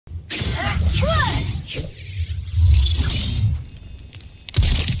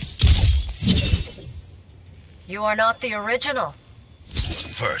You are not the original.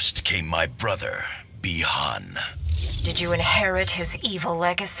 First came my brother, Bihan. Did you inherit his evil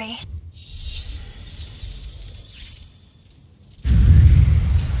legacy?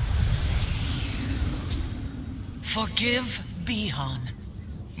 Forgive Bihan.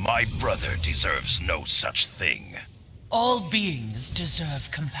 My brother deserves no such thing. All beings deserve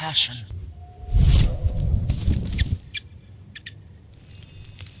compassion.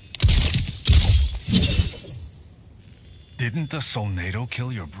 Didn't the Solnado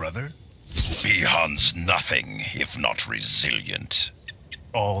kill your brother? Bihan's nothing if not resilient.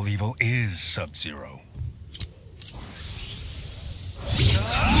 All evil is Sub-Zero.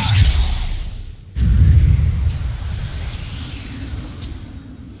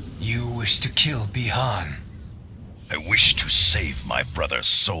 You wish to kill Bihan? I wish to save my brother's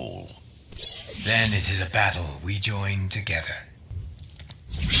soul. Then it is a battle we join together.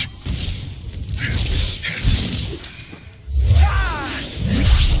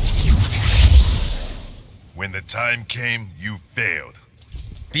 When the time came, you failed.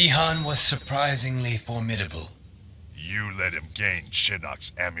 Bihan was surprisingly formidable. You let him gain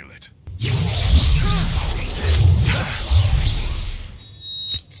Shinnok's amulet.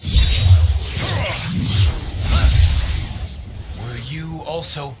 Were you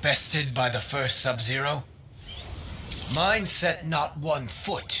also bested by the first Sub-Zero? Mine set not one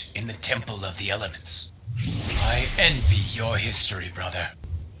foot in the Temple of the Elements. I envy your history, brother.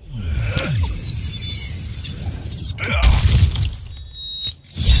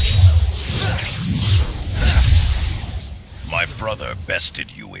 My brother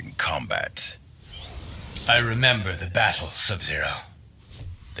bested you in combat. I remember the battle, Sub-Zero.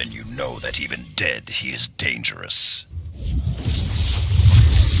 Then you know that even dead, he is dangerous.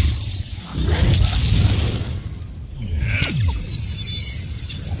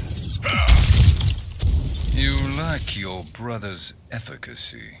 You like your brother's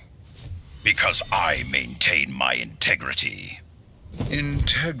efficacy. Because I maintain my integrity.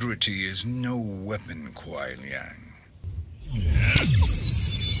 Integrity is no weapon, Kuai Liang.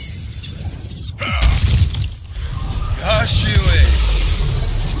 Yashue!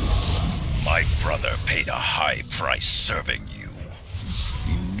 My brother paid a high price serving you.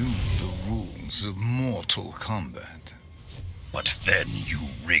 He knew the rules of Mortal Kombat. But then you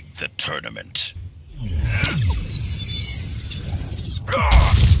rigged the tournament.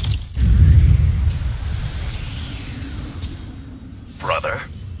 Brother,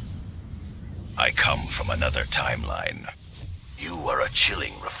 I come from another timeline. You are a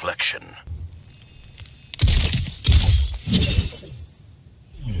chilling reflection.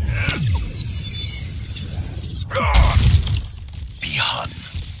 Bihan.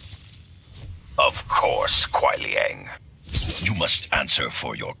 Of course, Kuai Liang. You must answer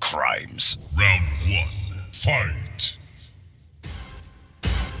for your crimes. Round 1, fight!